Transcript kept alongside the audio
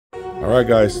All right,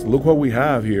 guys, look what we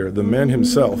have here. The man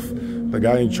himself, the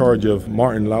guy in charge of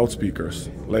Marten Loudspeakers,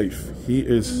 Leif. He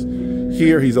is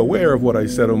here. He's aware of what I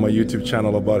said on my YouTube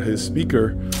channel about his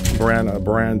speaker brand, a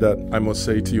brand that I must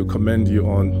say to you, commend you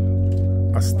on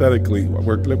aesthetically.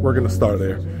 We're going to start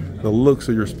there. The looks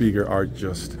of your speaker are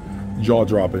just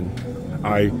jaw-dropping.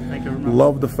 I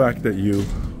love the fact that you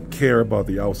care about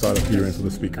the outside appearance of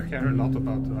the speaker. I care a lot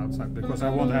about the outside because I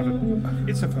want to have it.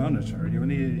 It's a furniture.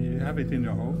 You have it in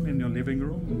your home, in your living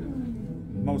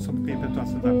room. Most of the people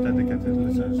doesn't have dedicated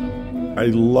listeners. I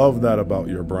love that about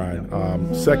your brand.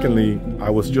 Secondly, I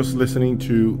was just listening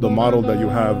to the model that you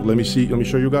have. Let me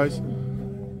show you guys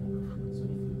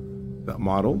that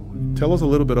model. Tell us a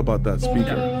little bit about that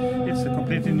speaker. Yeah. It's a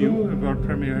completely new world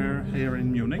premiere here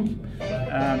in Munich,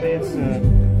 and it's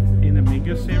in the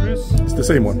Mingus series. It's the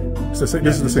same one. It's the same.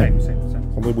 Yeah, this is the same.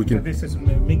 Maybe we can. But this is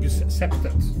Mingus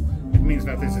Septet. It means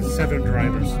that this is 7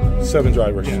 drivers. 7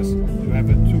 drivers. Yes. You have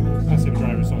 2 passive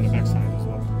drivers on the back side as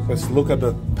well. Let's look at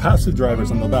the passive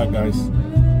drivers on the back, guys.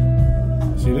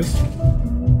 See this?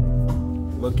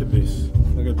 Look at this.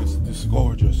 Look at this. This is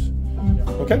gorgeous.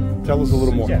 Okay, tell us a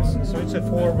little more. Yes, so it's a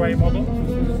 4-way model,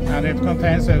 and it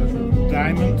contains a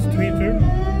diamond tweeter,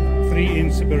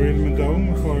 3-inch beryllium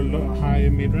dome for high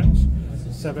mid-range,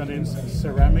 7-inch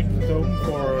ceramic dome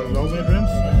for low mid-range,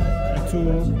 and 2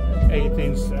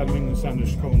 8-inch aluminum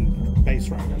sandwich cone bass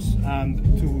drivers, and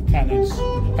 2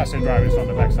 10-inch passive drivers on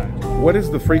the backside. What is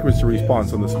the frequency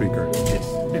response on the speaker?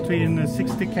 It's between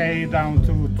 60K down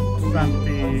to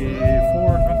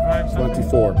 24, 25.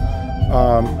 24.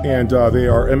 And they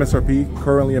are MSRP,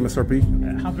 currently MSRP?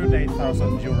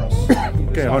 108,000 euros.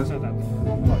 Okay,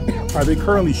 are they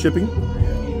currently shipping?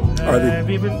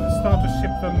 We will start to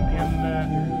ship them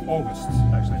in August,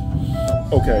 actually.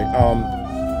 Okay,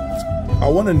 I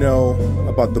want to know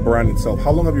about the brand itself.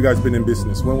 How long have you guys been in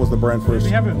business? When was the brand first?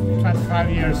 We have a 25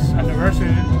 years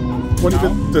anniversary.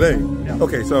 25th today? Yeah.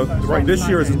 Okay, so right, this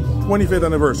year is 25th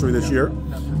anniversary this year.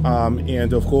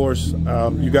 And of course,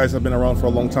 you guys have been around for a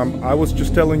long time. I was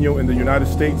just telling you, in the United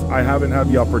States, I haven't had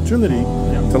the opportunity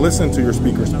to listen to your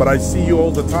speakers, but I see you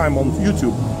all the time on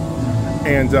YouTube.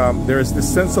 And there's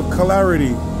this sense of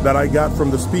clarity that I got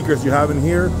from the speakers you have in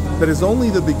here that is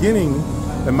only the beginning,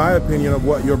 in my opinion, of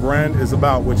what your brand is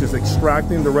about, which is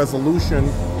extracting the resolution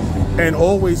and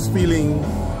always feeling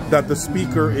that the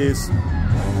speaker is,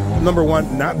 number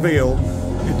one, not veiled.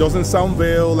 It doesn't sound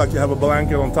veiled like you have a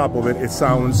blanket on top of it. It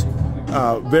sounds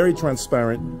very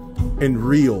transparent and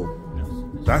real.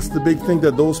 That's the big thing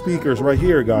that those speakers right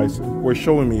here, guys, were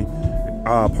showing me.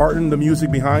 Pardon the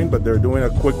music behind, but they're doing a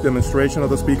quick demonstration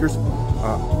of the speakers.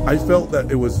 I felt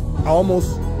that it was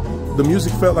almost, the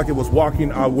music felt like it was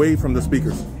walking away from the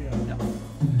speakers.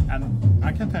 Yeah. And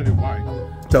I can tell you why.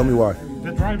 Tell me why.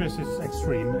 The drivers is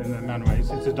extreme in many ways.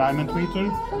 It's a diamond tweeter,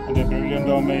 and the beryllium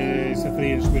dome is a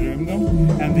 3-inch beryllium dome,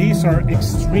 and these are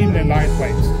extremely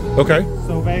lightweight. Okay.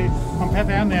 So they, compared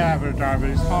to any other driver,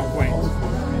 is half-weight.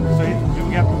 So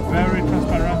you get very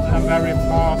transparent and very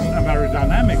fast and very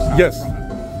dynamic sound yes. from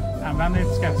it. And then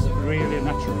it gets really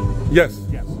natural. Yes.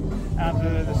 Yes. And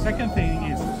the second thing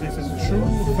is this is a true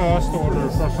first-order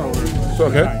crossover.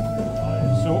 Okay.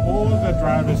 So all the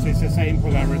drivers is the same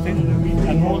polarity,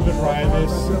 and all the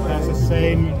drivers has the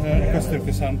same acoustic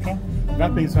resonator.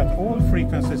 That means that all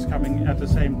frequencies coming at the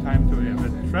same time to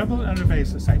the treble and the bass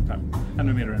at the same time, and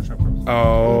the mid-range approach.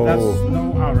 Oh. That's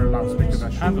no other loudspeaker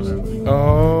that handles it.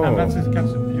 Oh. And that's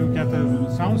you get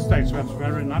a sound stage that's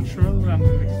very natural and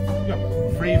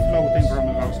free floating from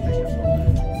a loudspeaker.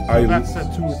 So that's the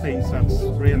 2 things that's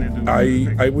really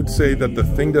the I would say that the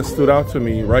thing that stood out to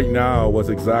me right now was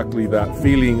exactly that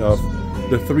feeling of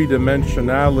the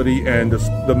 3-dimensionality, and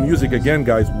the music, again,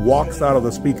 guys, walks out of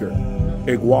the speaker.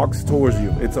 It walks towards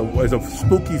you. It's a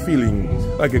spooky feeling,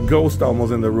 like a ghost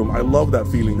almost in the room. I love that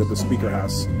feeling that the speaker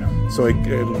has. Yeah. So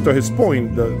to his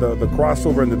point, the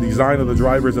crossover and the design of the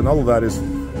drivers and all of that is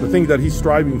the thing that he's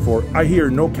striving for. I hear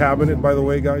no cabinet, by the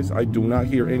way, guys. I do not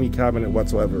hear any cabinet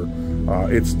whatsoever.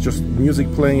 It's just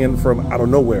music playing from out of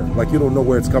nowhere, like you don't know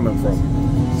where it's coming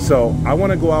from. So I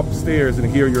want to go upstairs and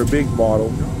hear your big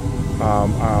bottle,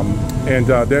 and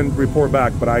then report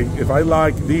back. But if I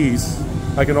like these,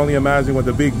 I can only imagine what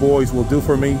the big boys will do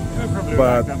for me.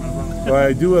 But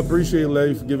I do appreciate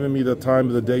Leif giving me the time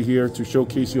of the day here to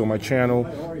showcase you on my channel.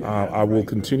 I will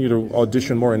continue to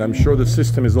audition more, and I'm sure the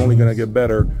system is only going to get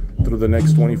better through the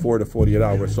next 24 to 48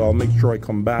 hours. So I'll make sure I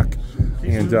come back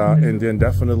and then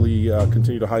definitely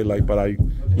continue to highlight. But I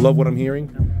love what I'm hearing.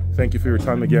 Thank you for your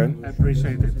time again. I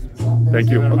appreciate it. Thank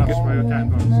you. Very much for your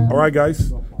time. All right,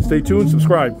 guys. Stay tuned.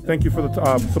 Subscribe. Thank you for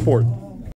the support.